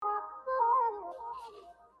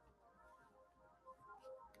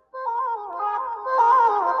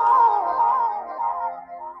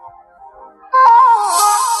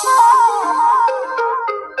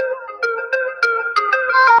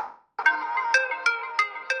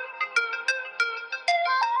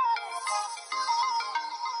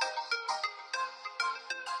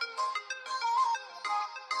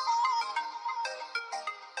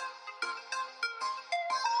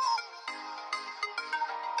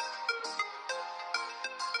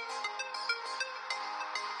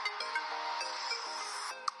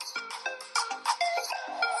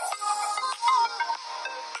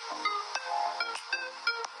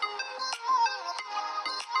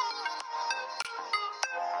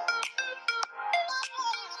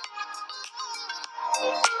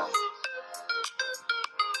Hi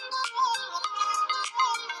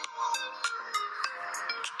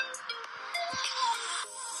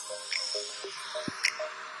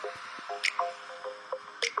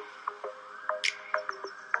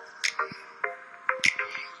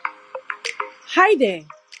there,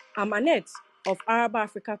 I'm Annette of Arab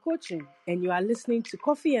Africa Coaching, and you are listening to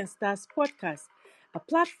Coffee and Stars podcast, a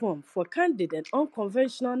platform for candid and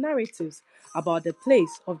unconventional narratives about the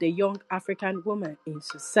place of the young African woman in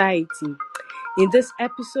society. In this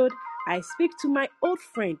episode, I speak to my old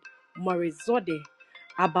friend Maurice Zode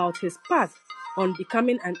about his path on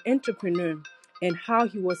becoming an entrepreneur and how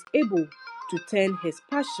he was able to turn his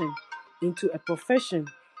passion into a profession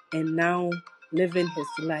and now living his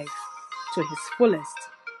life to his fullest.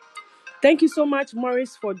 Thank you so much,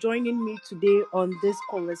 Maurice, for joining me today on this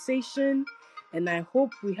conversation, and I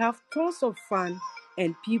hope we have tons of fun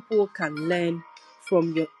and people can learn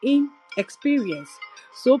from your experience.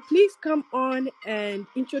 So please come on and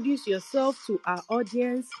introduce yourself to our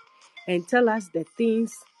audience and tell us the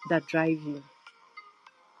things that drive you.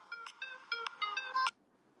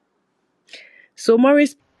 So,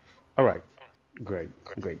 Maurice. All right. Great.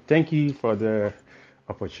 Thank you for the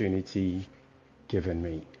opportunity given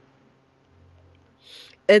me.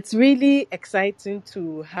 It's really exciting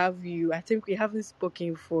to have you. I think we haven't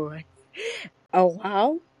spoken for a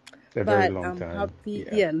while, A very but long I'm time. happy,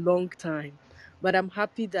 Yeah. long time. But I'm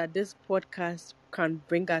happy that this podcast can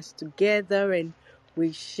bring us together and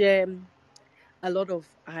we share a lot of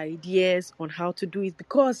ideas on how to do it.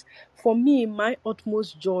 Because for me, my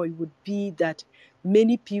utmost joy would be that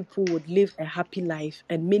many people would live a happy life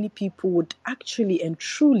and many people would actually and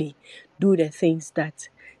truly do the things that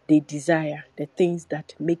they desire, the things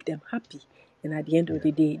that make them happy. And at the end of Yeah.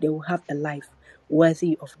 the day, they will have a life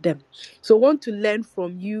worthy of them. So I want to learn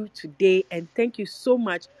from you today, and thank you so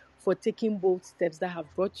much for taking bold steps that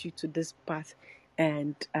have brought you to this path,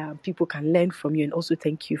 and people can learn from you. And also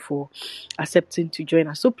thank you for accepting to join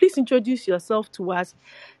us. So please introduce yourself to us.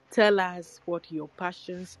 Tell us what your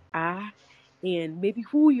passions are and maybe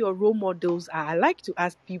who your role models are. I like to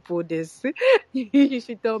ask people this. You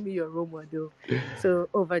should tell me your role model. So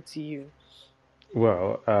over to you.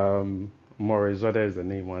 Well, Morizoda is the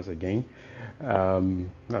name once again.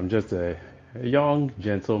 I'm just a young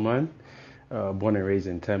gentleman, born and raised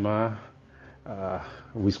in Tema.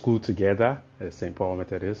 We schooled together at St. Paul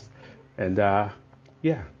Methodist. And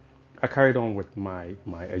yeah, I carried on with my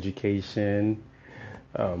education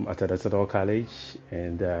at Adasado College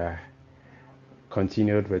and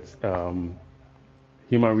continued with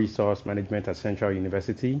human resource management at Central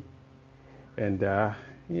University. And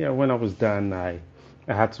yeah, when I was done, I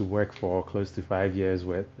had to work for close to 5 years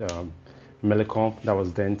with Millicom, that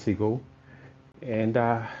was then Tigo. And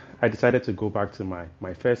I decided to go back to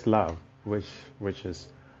my first love, which is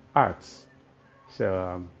arts.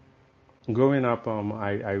 So growing up,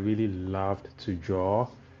 I really loved to draw.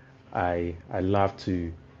 I loved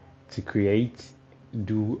to create,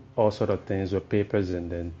 do all sort of things with papers,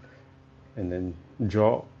 and then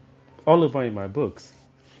draw all over in my books.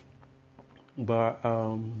 But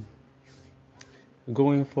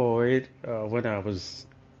going forward, when I was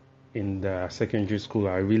in the secondary school,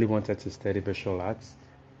 I really wanted to study visual arts,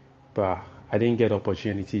 but I didn't get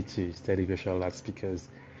opportunity to study visual arts because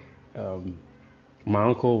um, my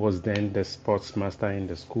uncle was then the sports master in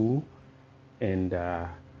the school, and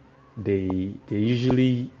they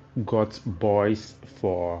usually got boys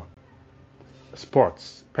for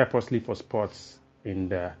sports, purposely for sports in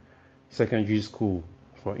the secondary school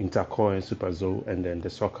for intercore and super zoo, and then the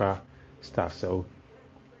soccer stuff. So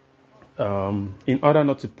in order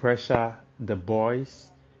not to pressure the boys,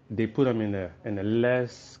 they put them in a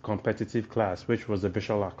less competitive class, which was the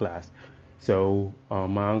visual art class. So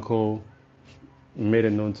my uncle made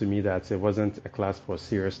it known to me that it wasn't a class for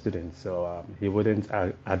serious students, so he wouldn't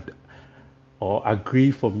or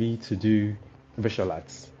agree for me to do visual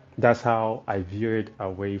arts. That's how I veered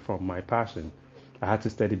away from my passion. I had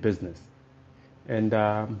to study business, and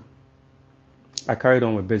I carried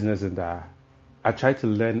on with business, and I tried to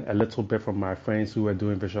learn a little bit from my friends who were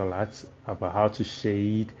doing visual arts about how to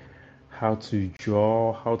shade, how to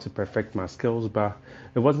draw, how to perfect my skills, but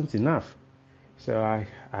it wasn't enough. So I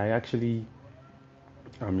actually,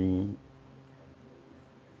 I mean,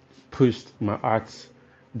 pushed my arts,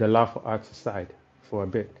 the love for arts aside for a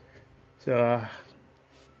bit. So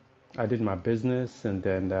I did my business, and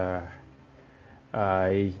then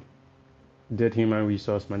I did human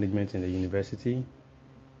resource management in the university.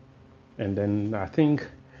 And then I think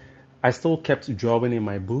I still kept drawing in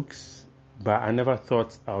my books, but I never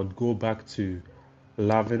thought I would go back to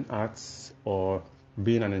loving arts or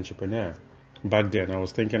being an entrepreneur. back then. I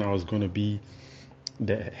was thinking I was going to be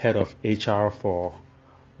the head of HR for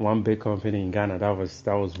one big company in Ghana. That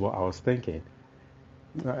was what I was thinking.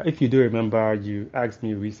 If you do remember, you asked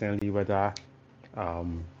me recently whether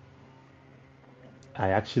um, I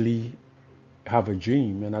actually have a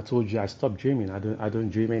dream, and I told you I stopped dreaming. I don't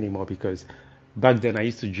dream anymore because back then I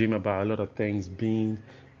used to dream about a lot of things, being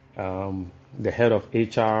the head of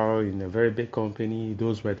HR in a very big company.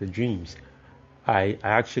 Those were the dreams. I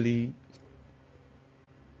actually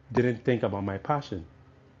didn't think about my passion.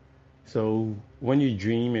 So when you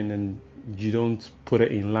dream and then you don't put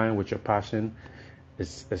it in line with your passion,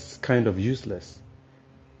 it's kind of useless.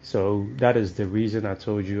 So that is the reason I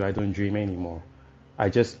told you I don't dream anymore. I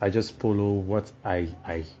just follow what I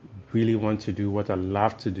really want to do, what I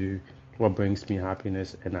love to do, what brings me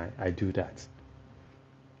happiness, and I do that.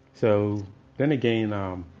 So then again,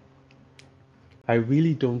 I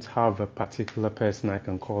really don't have a particular person I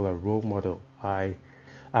can call a role model. I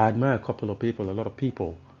admire a couple of people, a lot of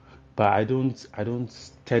people, but I don't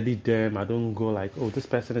study them. I don't go like, oh, this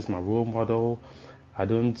person is my role model. I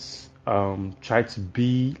don't try to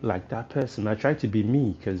be like that person. I try to be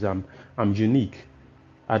me because I'm unique.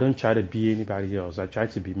 I don't try to be anybody else. I try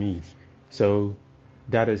to be me. So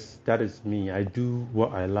that is me. I do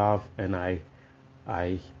what I love, and I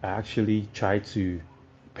actually try to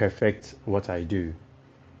perfect what I do.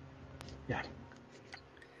 Yeah.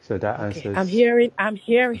 So that Okay, answers. I'm hearing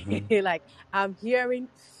like I'm hearing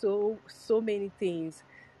so many things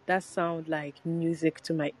that sound like music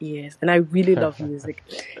to my ears, and I really love music.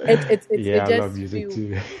 It Yeah, I love just music feel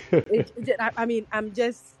too. I mean, I'm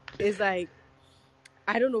just, it's like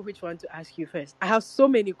I don't know which one to ask you first. I have so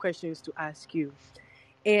many questions to ask you,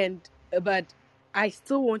 and but I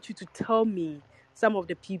still want you to tell me some of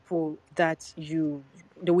the people that you,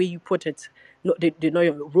 the way you put it, no, they're not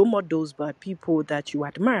your role models, but people that you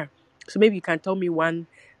admire. So maybe you can tell me one,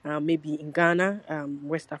 maybe in Ghana,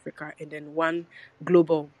 West Africa, and then one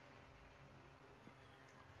global.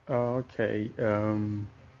 Okay.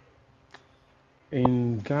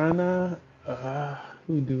 In Ghana,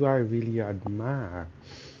 who do I really admire?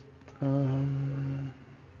 Um,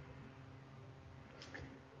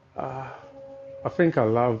 I think I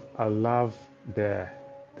love the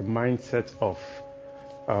the mindset of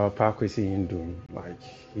Pakwesi Indum. Like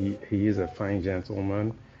he is a fine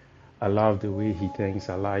gentleman. I love the way he thinks.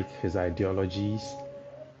 I like his ideologies,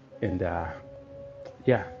 and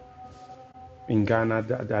yeah, in Ghana,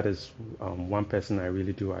 that is one person I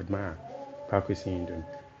really do admire, Pakwesi Indum.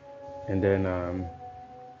 And then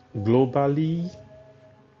globally,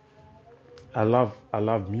 I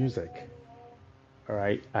love music. All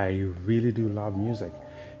right, I really do love music,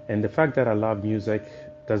 and the fact that I love music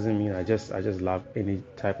doesn't mean I just love any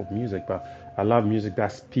type of music, but I love music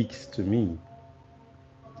that speaks to me.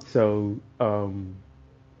 So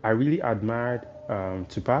I really admired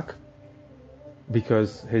Tupac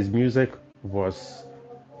because his music was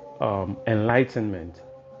enlightenment.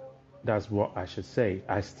 That's what I should say.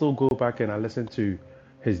 I still go back and I listen to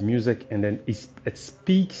his music, and then it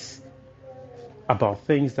speaks about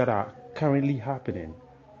things that are currently happening.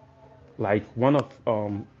 Like one of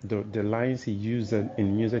the lines he used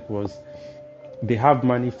in music was, "They have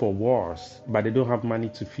money for wars, but they don't have money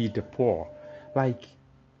to feed the poor." Like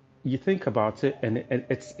you think about it, and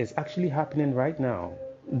it's actually happening right now.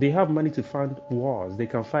 They have money to fund wars. They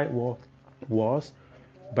can fight wars,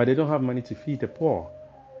 but they don't have money to feed the poor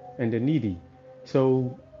and the needy.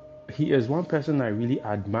 So he is one person I really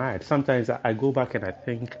admired. Sometimes I go back and I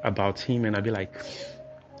think about him and I be like,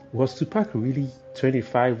 was Tupac really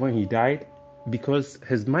 25 when he died? Because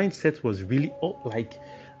his mindset was really like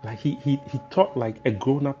he thought like a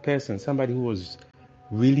grown-up person, somebody who was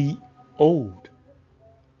really old.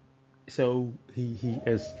 So he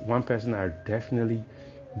is one person I definitely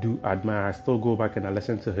do admire. I still go back and I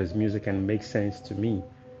listen to his music and it makes sense to me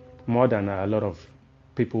more than a lot of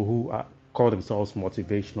people who call themselves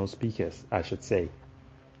motivational speakers, I should say.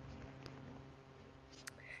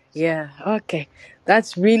 Yeah, okay.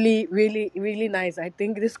 That's really, really, really nice. I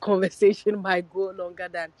think this conversation might go longer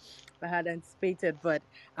than I had anticipated, but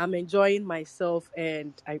I'm enjoying myself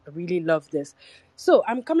and I really love this. So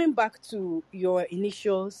I'm coming back to your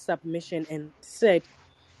initial submission and said,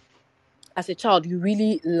 as a child, you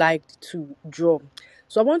really liked to draw.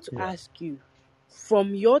 So I want to Yeah. ask you,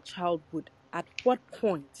 from your childhood, at what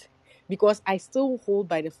point? Because I still hold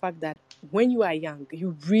by the fact that when you are young,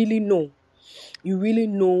 you really know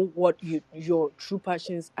what your true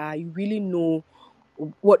passions are. You really know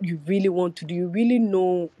what you really want to do. You really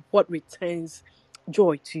know what returns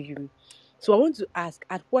joy to you. So I want to ask,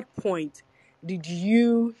 at what point did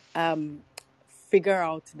you figure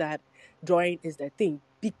out that drawing is the thing.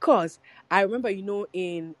 Because I remember,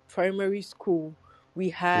 in primary school, we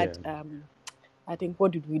Yeah. had, I think,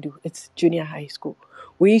 what did we do? It's junior high school.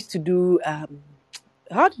 We used to do,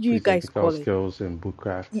 how did you guys Pre-technical call it? skills and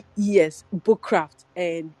bookcraft. Yes, book craft.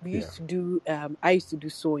 And we Yeah. used to do, I used to do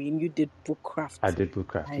sewing. You did book I craft, did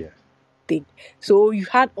bookcraft, I yes. think. So you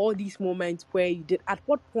had all these moments where you did. At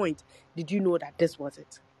what point did you know that this was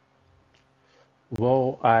it?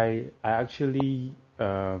 Well, I actually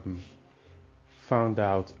found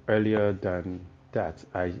out earlier than that.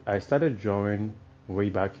 I started drawing way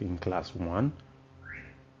back in class one.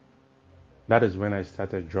 That is when I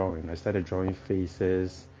started drawing. I started drawing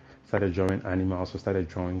faces, started drawing animals, I started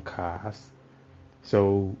drawing cars.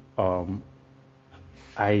 So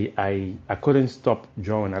I couldn't stop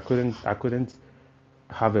drawing. I couldn't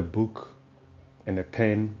have a book and a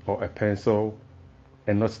pen or a pencil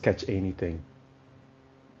and not sketch anything.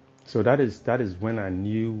 So that is when I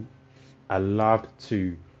knew I loved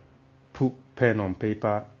to put pen on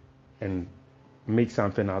paper and make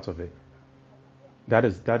something out of it. That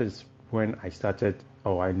is when I started,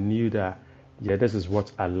 or I knew that, yeah, this is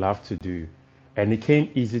what I love to do. And it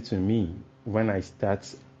came easy to me when I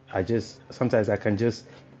start. I just sometimes I can just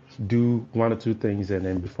do one or two things, and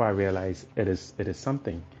then before I realize it is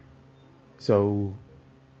something. So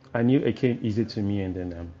I knew it came easy to me, and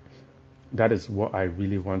then that is what I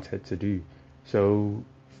really wanted to do. So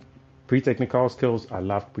pre-technical skills, I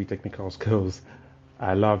love pre-technical skills.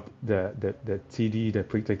 I love the TD, the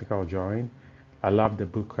pre-technical drawing. I love the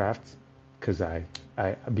bookcraft because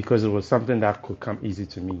because it was something that could come easy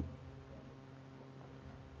to me.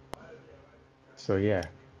 So yeah,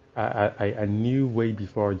 I knew way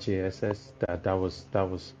before JSS that that was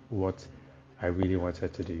what I really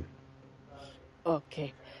wanted to do.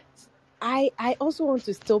 Okay. I also want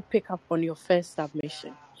to still pick up on your first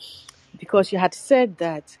submission because you had said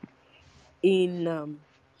that in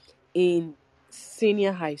in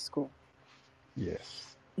senior high school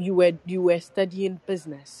Yes. you were studying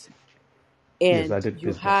business Yes, I and did you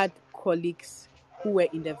business had colleagues who were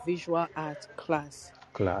in the visual art class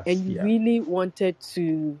and class. you Yeah. really wanted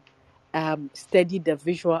to study the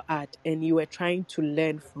visual art and you were trying to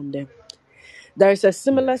learn from them. There is a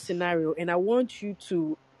similar Yes. scenario, and I want you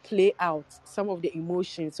to play out some of the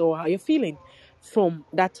emotions or how you're feeling from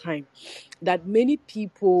that time. That many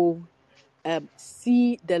people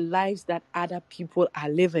see the lives that other people are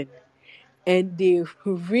living, and they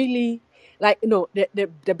really like,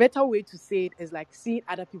 the better way to say it is like seeing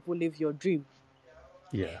other people live your dream.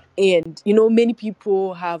 Yeah. And many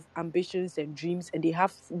people have ambitions and dreams, and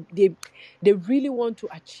they really want to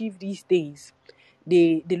achieve these things.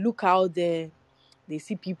 They look out there, they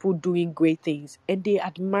see people doing great things and they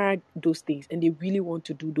admire those things and they really want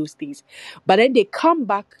to do those things. But then they come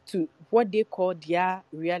back to what they call their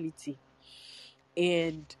reality,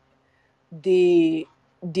 and they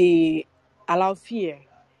allow fear,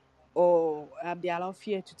 or they allow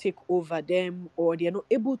fear to take over them, or they're not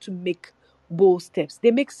able to make bold steps.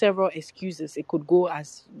 They make several excuses. It could go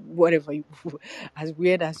as whatever as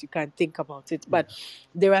weird as you can think about it, Yeah. but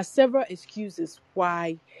there are several excuses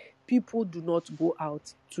why people do not go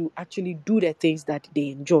out to actually do the things that they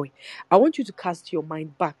enjoy. I want you to cast your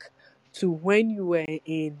mind back to when you were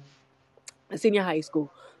in senior high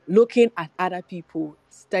school, looking at other people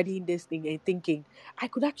studying this thing and thinking, I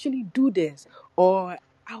could actually do this, or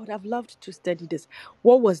I would have loved to study this.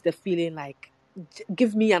 What was the feeling like?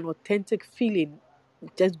 Give me an authentic feeling.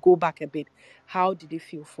 Just go back a bit. How did it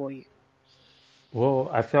feel for you? Well,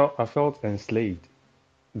 I felt enslaved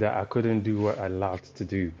that I couldn't do what I loved to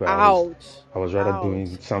do, but I was Ouch. I was rather Ouch.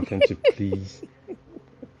 doing something to please.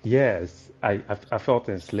 Yes, I felt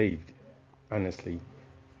enslaved, honestly,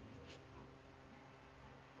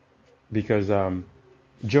 because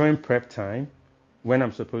during prep time, when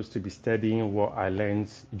I'm supposed to be studying what I learned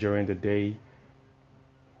during the day,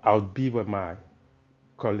 I'll be with my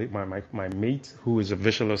colleague, my mate who is a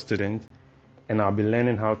visual student, and I'll be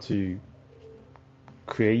learning how to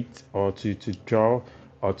create or to draw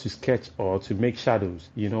or to sketch or to make shadows.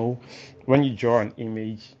 When you draw an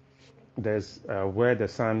image, there's where the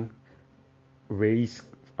sun rays,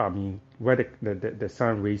 I mean, where the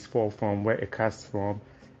sun rays fall from, where it casts from,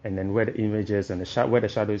 and then where the image is and where the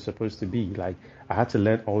shadow is supposed to be. Like, I had to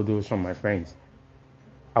learn all those from my friends.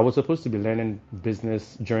 I was supposed to be learning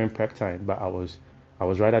business during prep time, but I was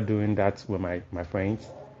rather doing that with my friends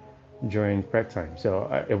during prep time.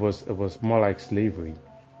 So it was more like slavery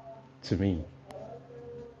to me.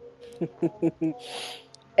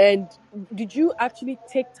 And did you actually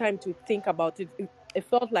take time to think about it? It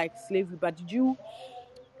felt like slavery, but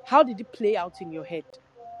how did it play out in your head?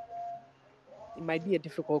 It might be a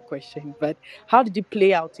difficult question, but how did it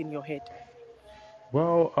play out in your head?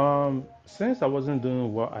 Well, since I wasn't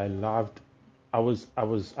doing what I loved,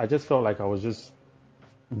 I just felt like I was just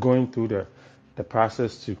going through the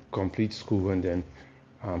process to complete school and then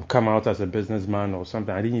come out as a businessman or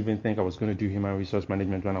something. I didn't even think I was going to do human resource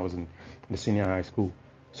management when I was in the senior high school.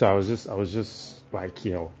 So I was just like,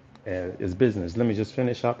 it's business. Let me just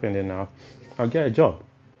finish up and then I'll get a job.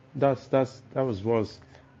 That was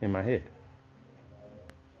in my head.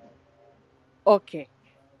 Okay.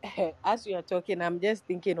 As you are talking, I'm just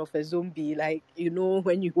thinking of a zombie, like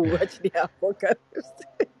when you watch the apocalypse.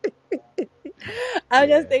 I'm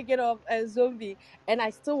just Yeah, thinking of a zombie, and I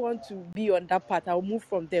still want to be on that part. I'll move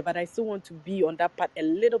from there, but I still want to be on that part a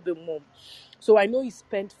little bit more. So I know you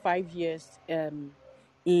spent 5 years in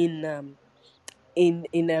in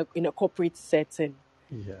a corporate setting.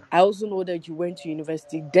 yeah, I also know that you went to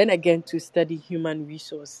university, then again to study human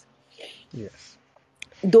resource. yes.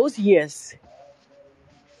 Those years,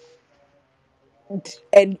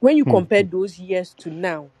 and when you compare those years to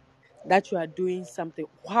now that you are doing something,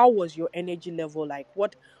 how was your energy level like?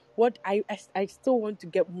 What I still want to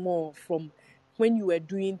get more from when you were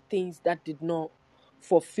doing things that did not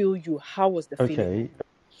fulfill you. How was the feeling? Okay.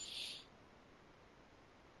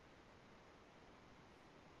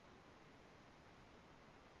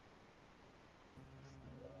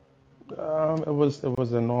 It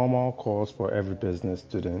was a normal course for every business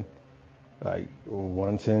student, like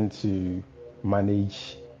wanting to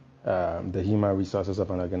manage the human resources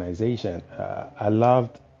of an organization. I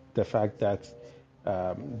loved the fact that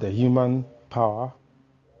the human power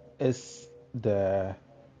is the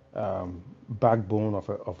backbone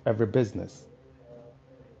of every business.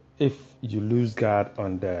 If you lose guard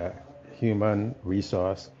on the human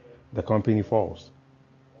resource, the company falls.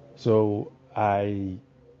 So I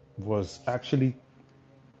was actually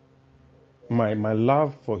my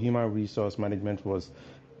love for human resource management was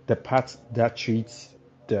the part that treats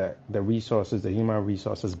the resources, the human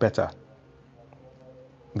resources better.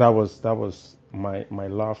 That was my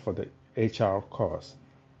love for the HR course.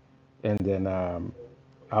 And then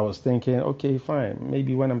I was thinking, okay, fine.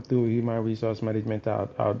 Maybe when I'm through human resource management,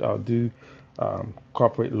 I'll do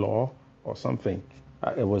corporate law or something.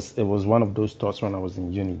 It was one of those thoughts when I was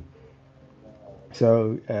in uni.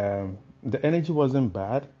 So the energy wasn't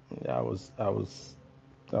bad. I was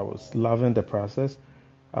loving the process.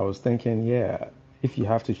 I was thinking, yeah, if you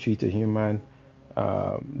have to treat a human,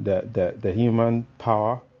 the human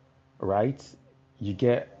power, right, you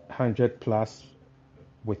get 100 plus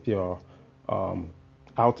with your um,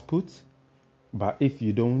 output. But if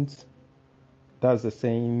you don't, that's the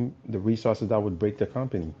same the resources that would break the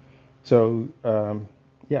company. So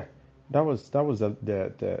yeah, that was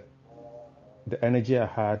the energy I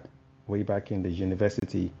had way back in the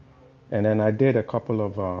university. And then I did a couple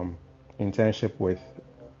of internship with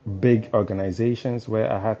big organizations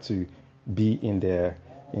where I had to be in their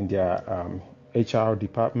HR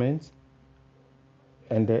department,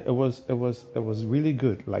 and it was really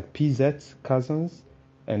good. Like PZ Cousins,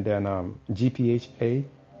 and then GPHA.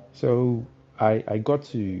 So I got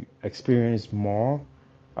to experience more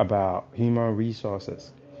about human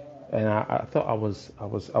resources, and I thought I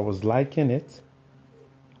was liking it.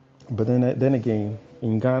 But then again,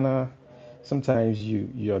 in Ghana, sometimes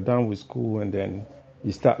you're done with school and then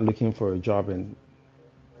you start looking for a job, and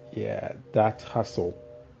yeah, that hustle,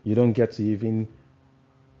 you don't get to even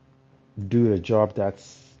do the job that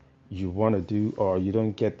you want to do, or you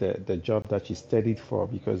don't get the job that you studied for,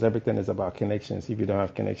 because everything is about connections. If you don't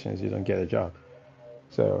have connections, you don't get a job.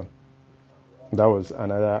 So that was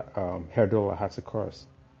another hurdle I had to cross.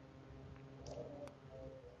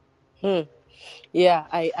 Hmm. Yeah,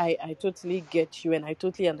 I totally get you and I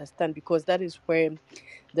totally understand because that is where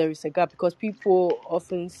there is a gap because people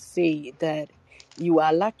often say that you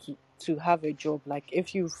are lucky to have a job. Like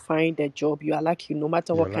if you find a job, you are lucky no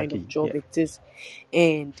matter You're what kind lucky. of job Yeah. it is.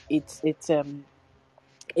 And it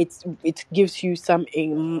gives you some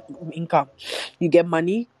income. You get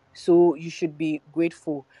money, so you should be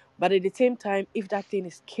grateful. But at the same time, if that thing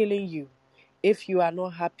is killing you, if you are not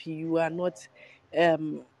happy,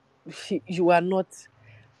 um you are not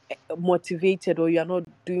motivated or you're not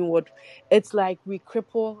doing what it's like we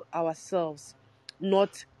cripple ourselves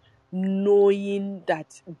not knowing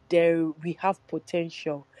that there we have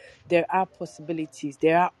potential, there are possibilities,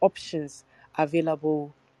 there are options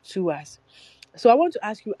available to us. So I want to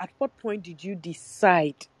ask you, at what point did you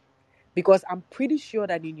decide, because I'm pretty sure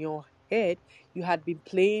that in your head, you had been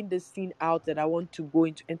playing this scene out that I want to go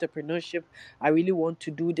into entrepreneurship. I really want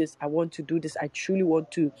to do this. I want to do this. I truly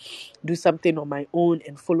want to do something on my own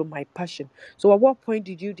and follow my passion. So, at what point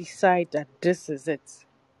did you decide that this is it?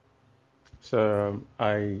 So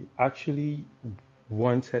I actually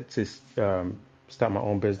wanted to start my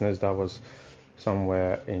own business. That was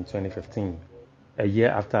somewhere in 2015, a year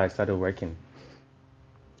after I started working.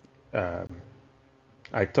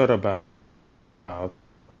 I thought about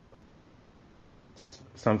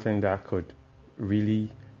something that could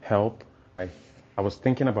really help. I was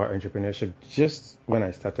thinking about entrepreneurship just when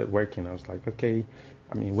I started working. I was like, okay,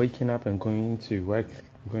 I mean, waking up and going to work,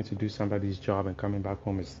 going to do somebody's job and coming back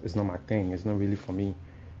home is not my thing. It's not really for me.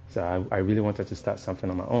 So I really wanted to start something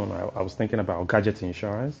on my own. I was thinking about gadget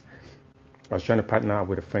insurance. I was trying to partner up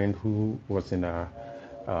with a friend who was in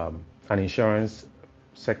an insurance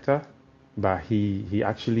sector, but he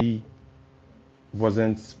actually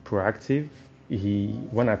wasn't proactive.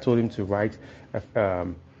 When I told him to write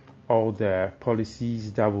um, all the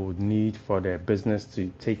policies that we would need for the business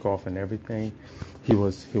to take off and everything, he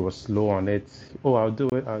was slow on it. Oh, I'll do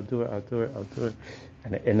it. I'll do it. I'll do it. I'll do it,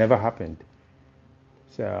 and it never happened.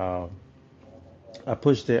 So I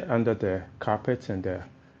pushed it under the carpet, and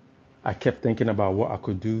I kept thinking about what I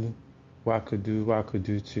could do, what I could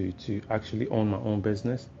do to actually own my own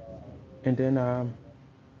business. And then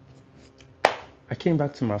I came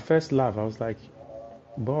back to my first love. I was like,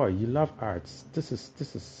 boy, you love arts. This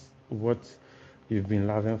is what you've been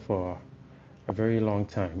loving for a very long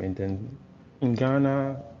time. And then in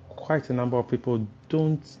Ghana, quite a number of people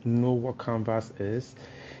don't know what canvas is.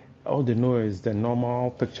 All they know is the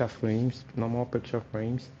normal picture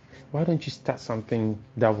frames. Why don't you start something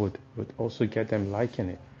that would also get them liking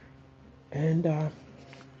it? And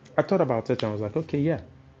I thought about it and I was like, okay, yeah.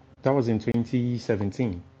 That was in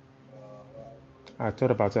 2017. I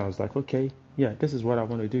thought about it and I was like, okay, yeah, this is what I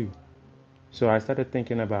want to do. So I started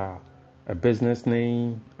thinking about a business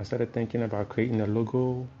name. I started thinking about creating a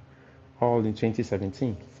logo, all in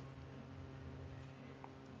 2017.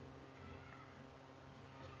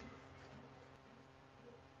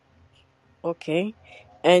 Okay.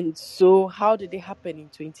 And so, how did it happen in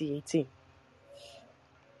 2018?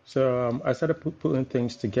 So I started putting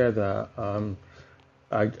things together.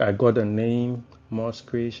 I got a name, Maus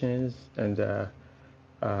Kreations, and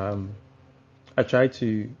um, I tried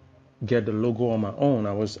to get the logo on my own.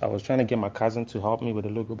 I was trying to get my cousin to help me with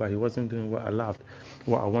the logo, but he wasn't doing what I loved,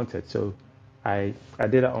 what I wanted. So I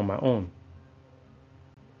did it on my own.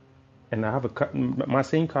 And I have my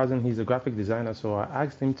same cousin. He's a graphic designer, so I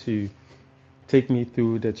asked him to take me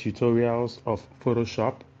through the tutorials of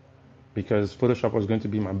Photoshop because Photoshop was going to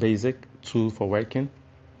be my basic tool for working.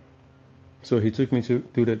 So he took me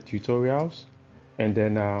through the tutorials, and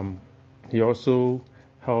then he also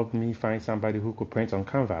helped me find somebody who could print on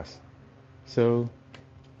canvas. So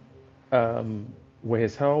with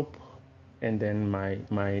his help, and then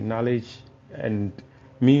my knowledge and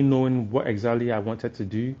me knowing what exactly I wanted to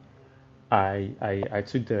do, I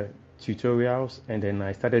took the tutorials and then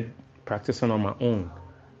I started practicing on my own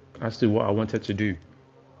as to what I wanted to do.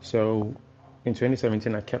 So in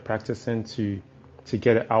 2017, I kept practicing to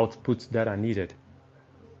get the output that I needed.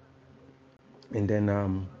 And then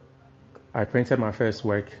I printed my first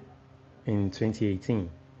work in 2018.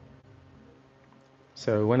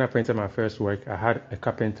 So when I printed my first work, I had a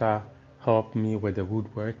carpenter help me with the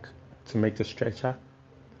woodwork to make the stretcher.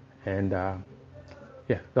 And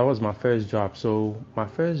yeah, that was my first job. So my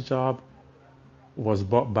first job was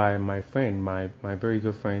bought by my friend, my very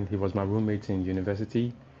good friend. He was my roommate in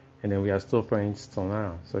university, and then we are still friends till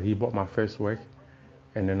now. So he bought my first work,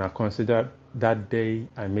 and then I considered that day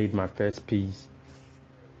I made my first piece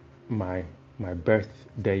my my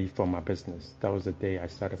birthday for my business. That was the day I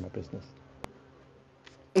started my business.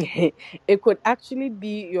 It could actually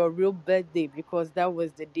be your real birthday because that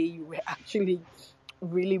was the day you were actually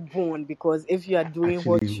really born. Because if you are doing Actually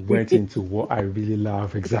what you went into what I really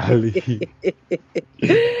love exactly.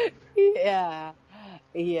 yeah,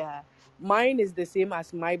 yeah. Mine is the same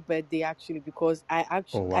as my birthday actually because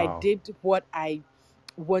Oh I wow, did what I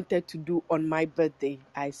wanted to do on my birthday.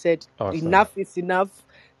 I said awesome, enough is enough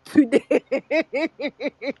today.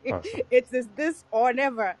 awesome, It is this or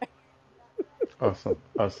never. awesome,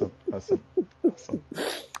 awesome, awesome, awesome.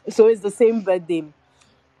 So it's the same birthday.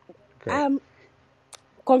 Great. Um,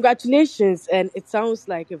 Congratulations, and it sounds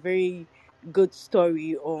like a very good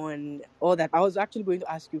story on all that. I was actually going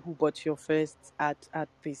to ask you who bought your first art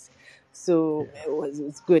piece, so Yeah.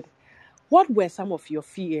 it's good. What were some of your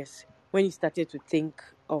fears when you started to think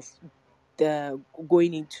of the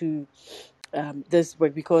going into this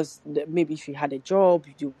work? Because maybe if you had a job,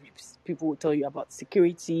 people will tell you about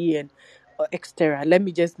security and etc. Let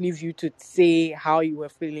me just leave you to say how you were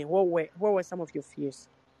feeling. What were some of your fears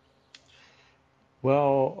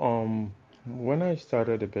Well, when I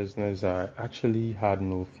started the business, I actually had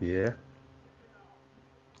no fear.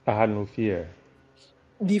 I had no fear.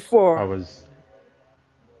 I before? was,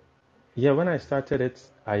 yeah, when I started it,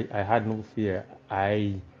 I had no fear.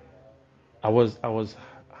 I was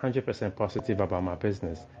 100% positive about my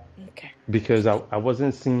business Okay. because I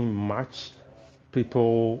wasn't seeing much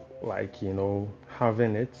people like,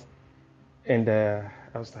 having it. And I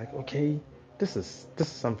was like, okay, this is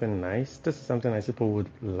something nice. This is something that people would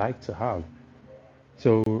like to have.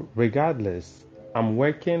 So regardless, I'm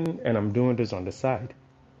working and I'm doing this on the side.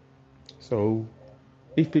 So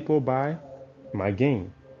if people buy, my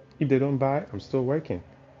gain. If they don't buy, I'm still working.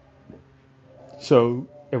 So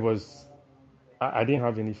it was, I didn't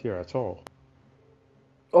have any fear at all.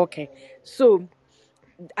 Okay. So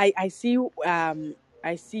I see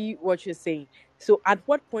I see what you're saying. So at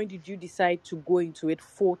what point did you decide to go into it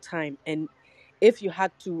full time? And if you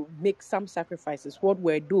had to make some sacrifices, what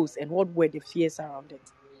were those and what were the fears around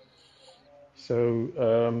it? So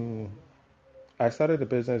I started the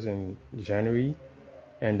business in January,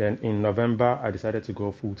 and then in November I decided to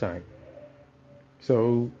go full time.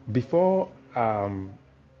 So before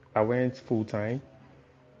I went full time,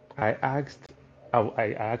 I asked,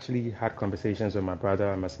 I actually had conversations with my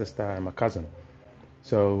brother and my sister and my cousin.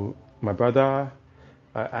 So my brother,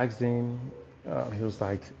 I asked him, he was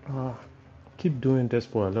like, keep doing this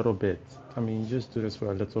for a little bit. I mean, just do this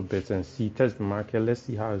for a little bit and see, test the market. Let's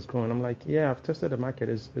see how it's going. I'm like, yeah, I've tested the market.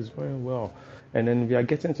 It's going well. And then we are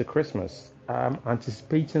getting to Christmas. I'm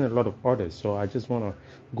anticipating a lot of orders. So I just want to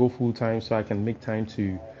go full time so I can make time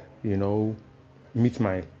to, you know, meet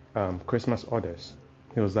my Christmas orders.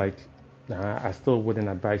 He was like, nah, I still wouldn't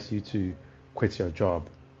advise you to quit your job.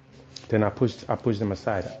 Then I pushed them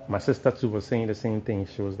aside. My sister too was saying the same thing.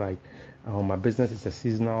 She was like, "Oh, my business is a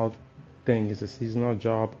seasonal thing. It's a seasonal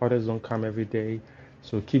job. Orders don't come every day,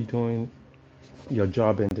 so keep doing your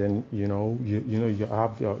job, and then you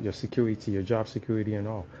have your security, your job security, and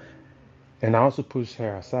all." And I also pushed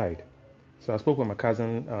her aside. So I spoke with my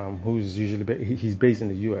cousin, who's usually he's based in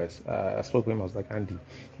the U.S. I spoke with him. I was like, Andy,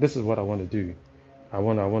 this is what I want to do. I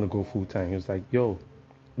want to go full time. He was like, Yo,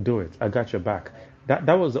 do it. I got your back.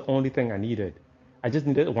 That was the only thing I needed. I just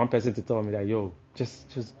needed one person to tell me that, yo,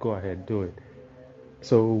 just go ahead, do it.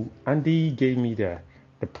 So Andy gave me the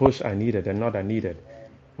push I needed, the nod I needed.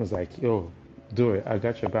 I was like, yo, do it. I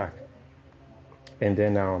got your back. And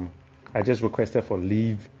then I just requested for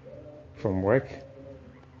leave from work.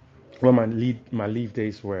 When my leave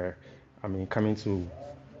days were, coming to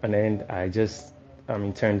an end,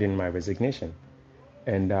 turned in my resignation.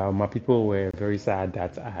 And my people were very sad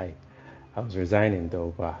that I was resigning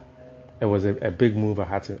though, but it was a big move I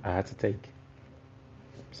had to take.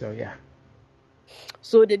 So yeah.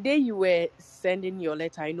 So the day you were sending your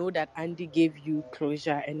letter, I know that Andy gave you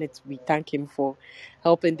closure, and we thank him for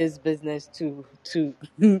helping this business to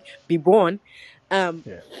be born. Um,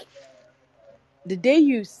 Yeah. the day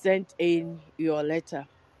you sent in your letter,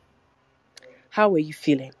 how were you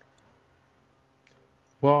feeling?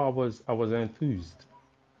 Well, I was enthused.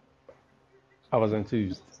 I was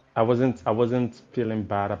enthused. I wasn't feeling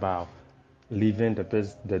bad about leaving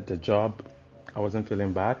the job. I wasn't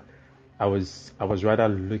feeling bad. I was rather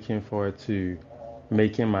looking forward to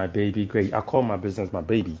making my baby great. I call my business my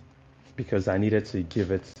baby because I needed to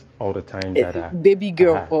give it all the time that Baby I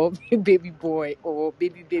girl had. or baby boy or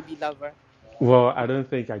baby lover? Well, I don't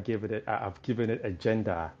think I give it. I've given it a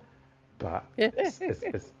gender, but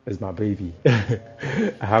it's my baby. I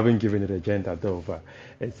haven't given it a gender though, but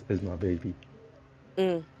it's my baby.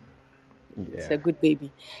 Mm, it's Yeah. a good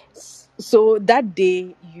baby. So that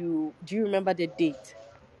day, you do you remember the date?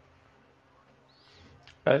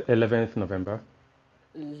 11th November.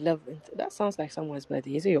 11th. That sounds like someone's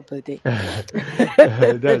birthday. Is it your birthday?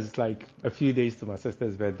 That's like a few days to my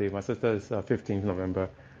sister's birthday. My sister is 15th November.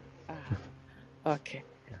 Ah, okay.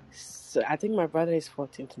 So I think my brother is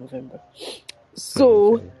 14th November.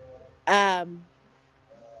 So Okay. um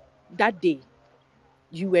that day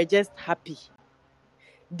you were just happy.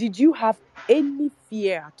 Did you have any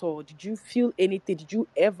fear at all? Did you feel anything? Did you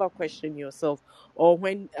ever question yourself? Or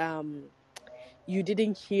when you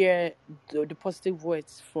didn't hear the positive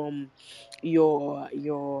words from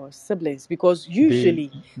your siblings? Because They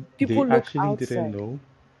usually they people look actually didn't outside. know.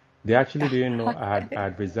 They actually didn't know I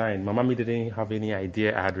had resigned. My mommy didn't have any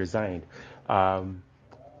idea I had resigned. Um,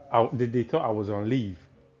 they thought I was on leave.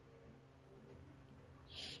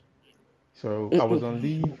 So I was on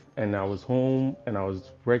leave and I was home and I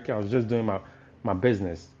was working. I was just doing my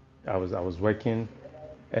business. I was working,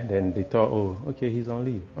 and then they thought, oh, okay, he's on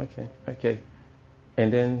leave. Okay, okay.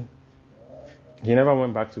 And then he never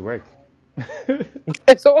went back to work.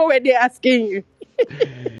 So what were they asking you?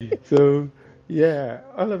 So yeah,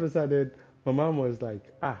 all of a sudden, my mom was like,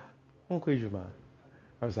 ah, Uncle Juma.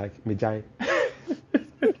 I was like, Mijai.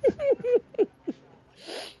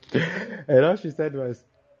 And all she said was,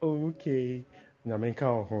 oh, okay.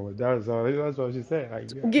 Nyamenka ho. That's all. That's what she said. Like,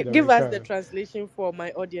 yeah, Give us the Nyamenka. translation for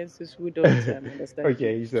my audiences who don't understand you.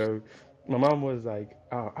 Okay, so my mom was like,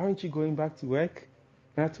 oh, aren't you going back to work?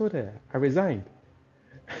 And I told her, I resigned.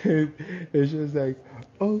 And she was like,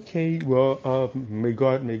 okay, well,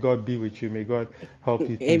 may God be with you. May God help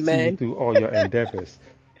you to see you Amen. through all your endeavors.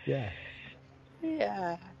 Yeah.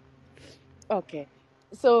 Yeah. Okay.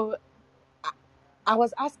 So I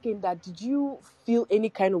was asking that did you feel any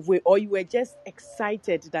kind of way or you were just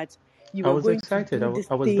excited that you I were was going to excited. do this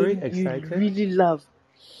I was very thing you excited. really love?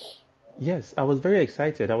 Yes, I was very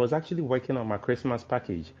excited. I was actually working on my Christmas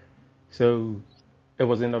package. So it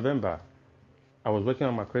was in November. I was working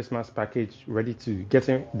on my Christmas package, ready to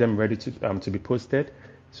getting them ready to be posted,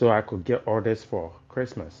 so I could get orders for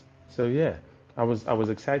Christmas. So yeah, I was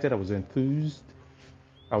excited. I was enthused.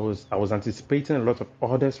 I was anticipating a lot of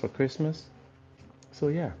orders for Christmas. So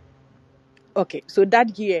yeah, Okay. So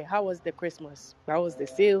that year, how was the Christmas? How was the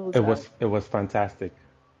sales? it How? was fantastic.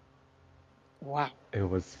 Wow. It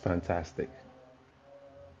was fantastic.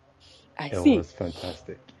 I It see. was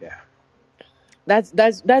fantastic. Yeah.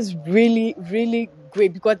 That's really really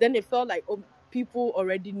great because then it felt like people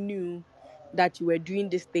already knew that you were doing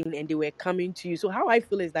this thing and they were coming to you. So how I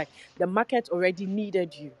feel is that the market already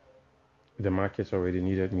needed you. The market already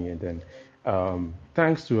needed me, and then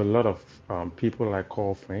thanks to a lot of people I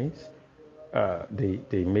call friends,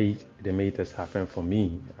 they made this happen for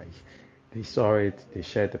me. They saw it, they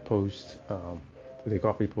shared the post, they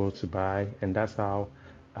got people to buy, and that's how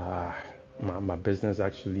uh, my business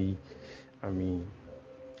actually, I mean,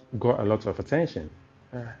 got a lot of attention.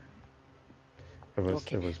 Uh,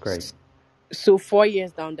 Okay. it was great. So 4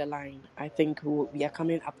 years down the line, I think we are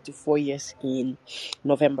coming up to 4 years in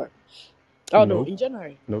November. Oh no, Nope, in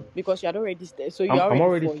January. nope. Because you had already so you're I'm already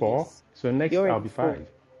already four four, years. so You're next I'll already be four. five.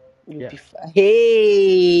 You'll Yeah. be fine.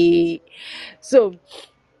 Hey. So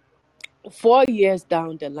 4 years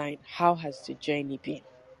down the line, how has the journey been?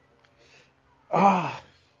 Ah,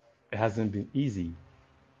 it hasn't been easy.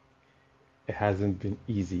 It hasn't been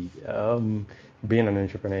easy. Being an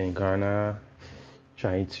entrepreneur in Ghana,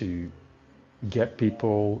 trying to get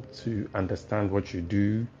people to understand what you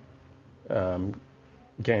do, um,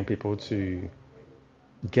 getting people to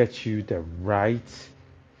get you the right,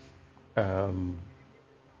 um,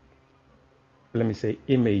 let me say,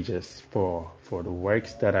 images for the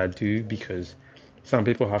works that I do, because some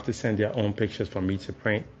people have to send their own pictures for me to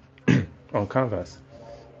print on canvas,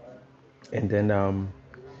 and then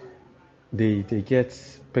they get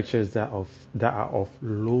pictures that are of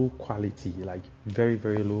low quality, like very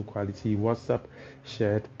very low quality. WhatsApp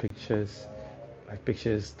shared pictures, like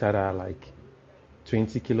pictures that are like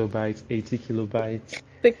 20 kilobytes, 80 kilobytes,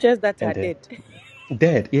 Pictures that and are then dead.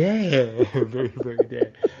 dead. Yeah, very very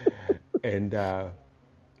dead. And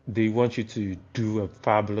they want you to do a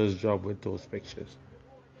fabulous job with those pictures.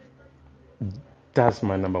 That's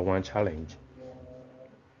my number one challenge.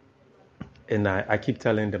 And I keep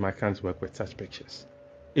telling them I can't work with such pictures.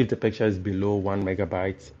 If the picture is below 1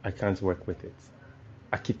 megabyte, I can't work with it.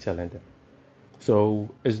 I keep telling them. So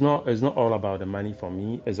it's not all about the money for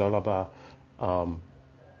me. It's all about um,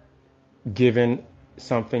 giving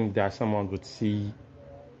something that someone would see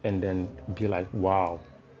and then be like, wow.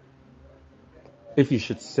 If you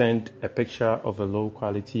should send a picture of a low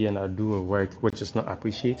quality and I do a work which is not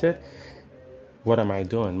appreciated, what am I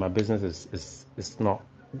doing? My business is not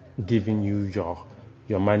giving you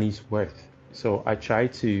your money's worth. So I try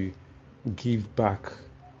to give back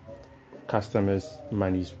customers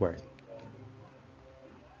money's worth.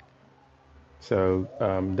 So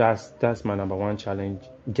that's my number one challenge: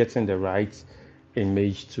 getting the right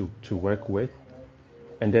image to work with.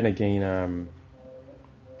 And then again,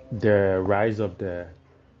 the rise of the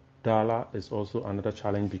dollar is also another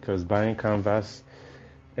challenge, because buying canvas,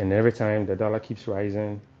 and every time the dollar keeps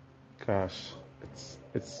rising, gosh,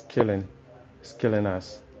 it's killing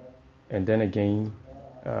us. And then again,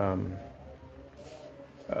 um,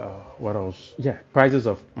 what else? Yeah, prices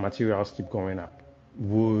of materials keep going up.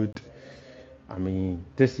 Wood. I mean,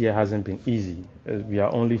 this year hasn't been easy. We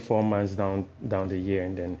are only 4 months down the year,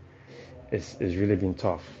 and then it's really been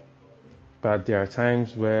tough. But there are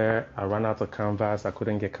times where I ran out of canvas. I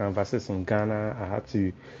couldn't get canvases in Ghana. I had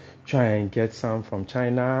to try and get some from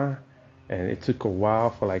China, and it took a while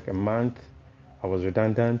for like a month. I was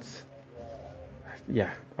redundant.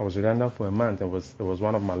 Yeah, I was redundant for a month. It was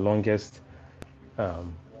one of my longest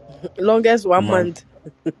Longest one month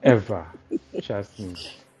month. ever. Trust me.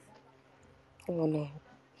 Oh no.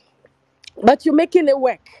 But you're making it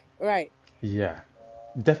work, right? Yeah,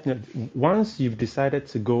 definitely. Once you've decided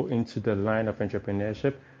to go into the line of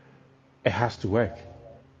entrepreneurship, it has to work.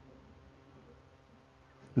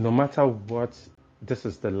 No matter what, this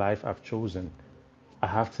is the life I've chosen. I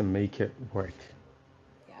have to make it work.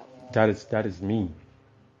 Yeah. That is me.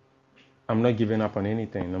 I'm not giving up on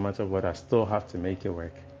anything, no matter what. I still have to make it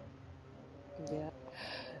work. Yeah.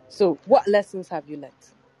 So, what lessons have you learned?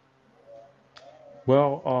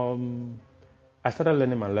 Well, I started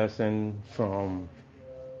learning my lesson from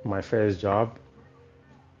my first job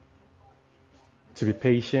to be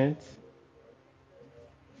patient,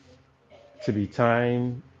 to be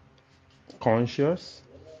time conscious.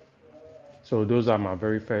 So those are my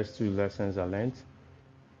very first two lessons I learned.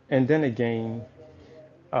 And then again,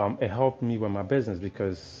 it helped me with my business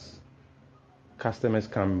because customers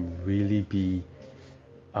can really be,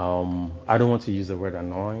 I don't want to use the word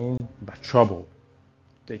annoying, but trouble.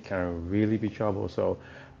 They can really be trouble. So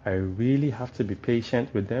I really have to be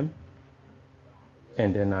patient with them.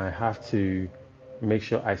 And then I have to make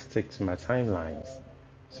sure I stick to my timelines.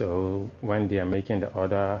 So when they are making the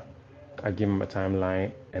order, I give them a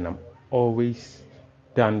timeline and I'm always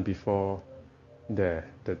done before the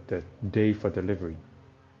day for delivery.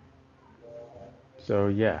 So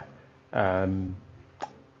yeah, um,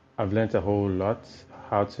 I've learned a whole lot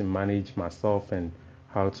how to manage myself and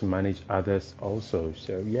how to manage others also.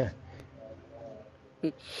 So yeah,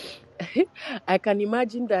 I can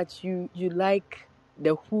imagine that you like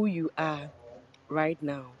the who you are right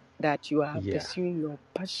now, that you are yeah, pursuing your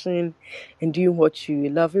passion and doing what you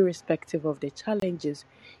love, irrespective of the challenges,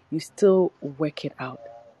 you still work it out.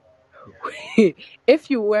 yeah. If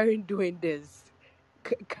you weren't doing this,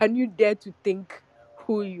 can you dare to think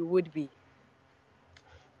who you would be?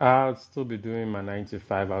 I'll still be doing my 9 to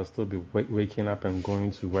 5. I'll still be waking up and going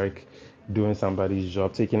to work, doing somebody's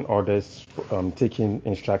job, taking orders, taking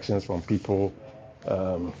instructions from people.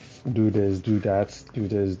 Um, do this, do that, do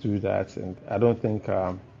this, do that. And I don't think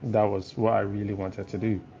that was what I really wanted to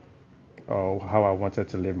do or how I wanted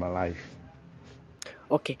to live my life.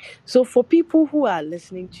 Okay, so for people who are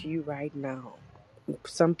listening to you right now,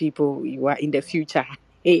 some people you are in the future.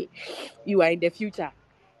 Hey, you are in the future,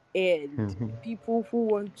 and people who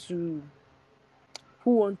want to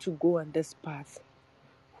go on this path,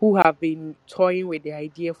 who have been toying with the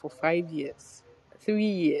idea for 5 years, 3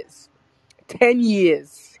 years, 10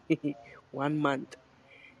 years, 1 month.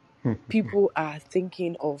 People are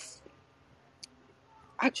thinking of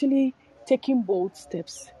actually taking bold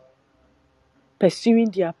steps,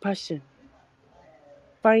 pursuing their passion,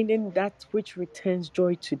 finding that which returns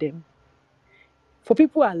joy to them. For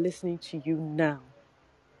people who are listening to you now,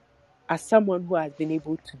 as someone who has been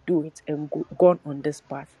able to do it and gone on this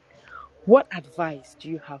path, what advice do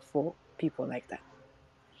you have for people like that?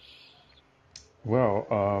 Well,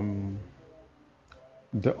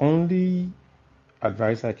 the only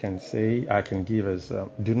advice I can say I can give is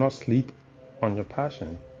do not sleep on your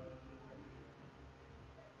passion.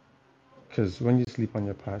 Because when you sleep on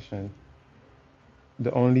your passion,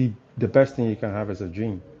 the best thing you can have is a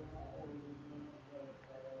dream.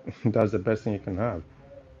 That's the best thing you can have.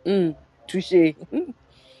 Touche.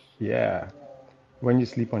 Yeah. When you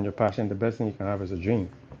sleep on your passion, the best thing you can have is a dream.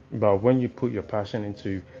 But when you put your passion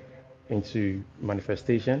into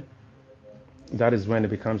manifestation, that is when it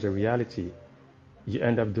becomes a reality. You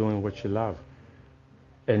end up doing what you love.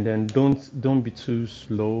 And then don't be too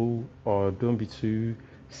slow or don't be too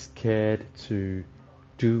scared to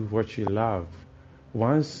do what you love.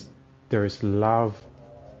 Once there is love,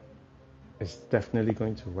 it's definitely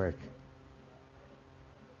going to work.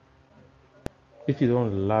 If you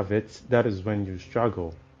don't love it, that is when you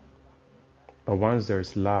struggle. But once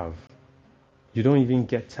there's love, you don't even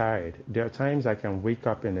get tired. There are times I can wake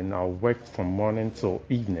up and then I'll work from morning till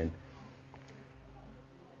evening.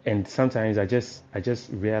 And sometimes I just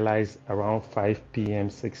realize around 5 p.m.,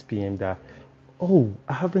 6 p.m. that, oh,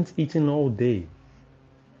 I haven't eaten all day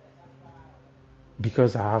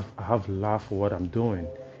because I have love for what I'm doing.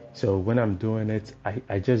 So when I'm doing it,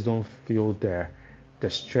 I just don't feel the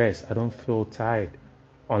stress. I don't feel tired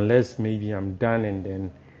unless maybe I'm done and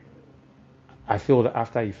then I feel the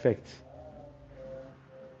after effect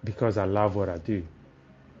because I love what I do.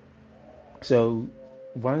 So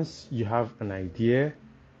once you have an idea,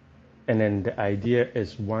 And then the idea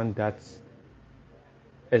is one that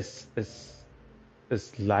is is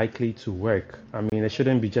is likely to work. I mean, it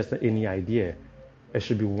shouldn't be just any idea. It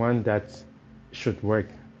should be one that should work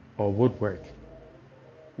or would work.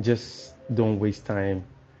 Just don't waste time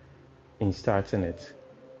in starting it.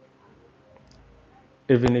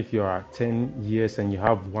 Even if you are 10 years and you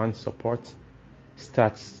have one support,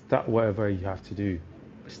 start whatever you have to do.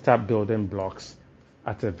 Start building blocks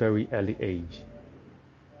at a very early age.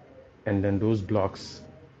 And then those blocks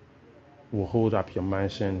will hold up your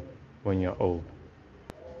mansion when you're old.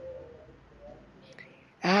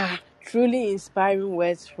 Truly inspiring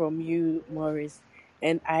words from you, Morris.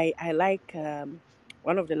 And I like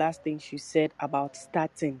one of the last things you said about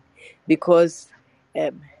starting, because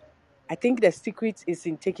um, I think the secret is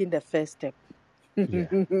in taking the first step. Yeah,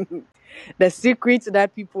 The secret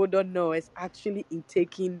that people don't know is actually in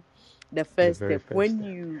taking the the first very step. first When step.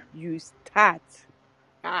 you start,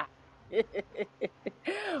 ah,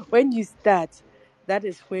 when you start, that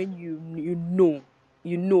is when you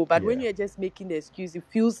know. But when Yeah, you're just making the excuse, it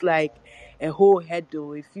feels like a whole head,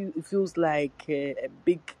 or it feels like a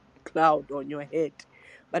big cloud on your head.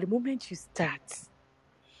 But the moment you start,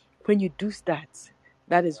 when you do start,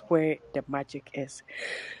 that is where the magic is.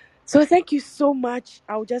 So thank you so much.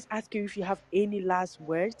 I'll just ask you if you have any last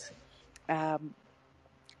words um,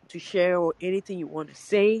 to share, or anything you want to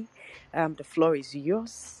say. The floor is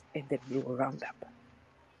yours, and then we will round up.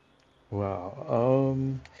 wow.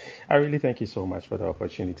 I really thank you so much for the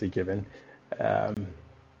opportunity given. Um,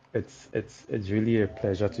 it's really a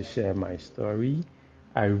pleasure to share my story.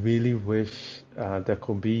 I really wish there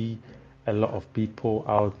could be a lot of people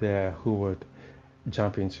out there who would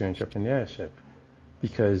jump into entrepreneurship,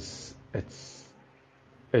 because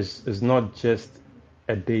it's not just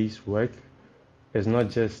a day's work, it's not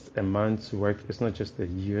just a month's work, it's not just a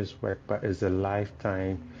year's work, but it's a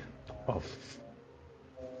lifetime of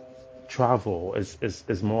travel.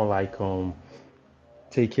 Is more like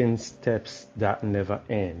taking steps that never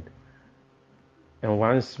end. And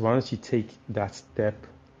once you take that step,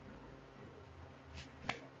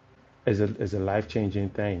 is a life changing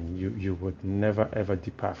thing. You would never ever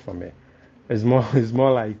depart from it. It's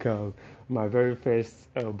more like my very first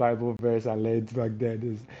Bible verse I learned back then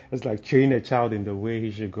is it's like train a child in the way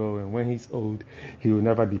he should go, and when he's old, he will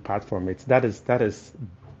never depart from it. That is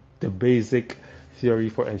the basic theory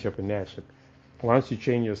for entrepreneurship. Once you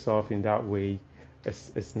train yourself in that way,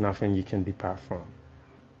 it's nothing you can depart from.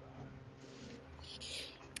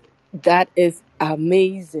 That is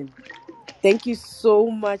amazing. Thank you so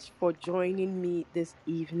much for joining me this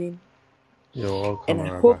evening. You're welcome, And I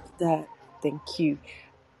Araba. hope that, thank you,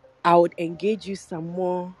 I would engage you some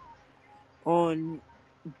more on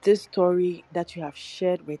this story that you have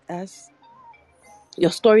shared with us.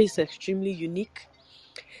 Your story is extremely unique,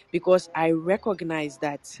 because I recognize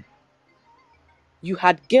that you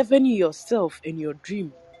had given yourself and your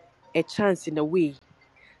dream a chance in a way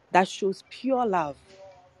that shows pure love.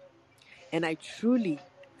 And I truly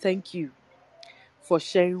thank you for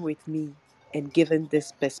sharing with me and giving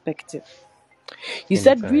this perspective. You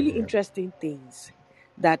said Anytime, really yeah. interesting things,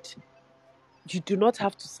 that you do not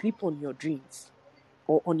have to sleep on your dreams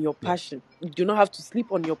or on your Yeah, passion. You do not have to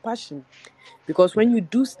sleep on your passion, because yeah, when you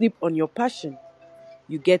do sleep on your passion,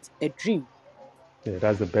 you get a dream. yeah.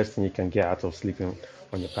 That's the best thing you can get out of sleeping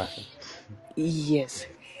on your passion. Yes.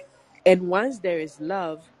 And once there is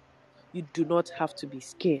love, you do not have to be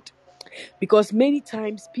scared. Because many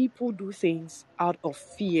times people do things out of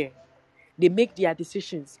fear. They make their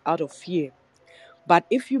decisions out of fear. But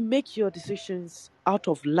if you make your decisions out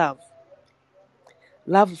of love,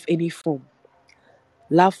 love of any form,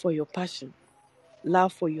 love for your passion,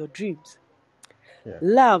 love for your dreams, Yeah.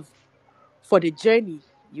 love for the journey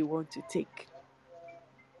you want to take,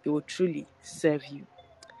 it will truly serve you.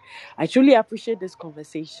 I truly appreciate this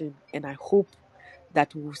conversation, and I hope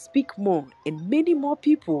that we will speak more and many more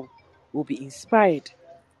people will be inspired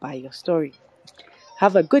by your story.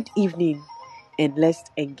 Have a good evening, and let's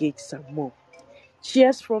engage some more.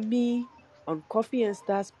 Cheers from me on Coffee and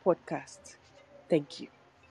Stars podcast. Thank you.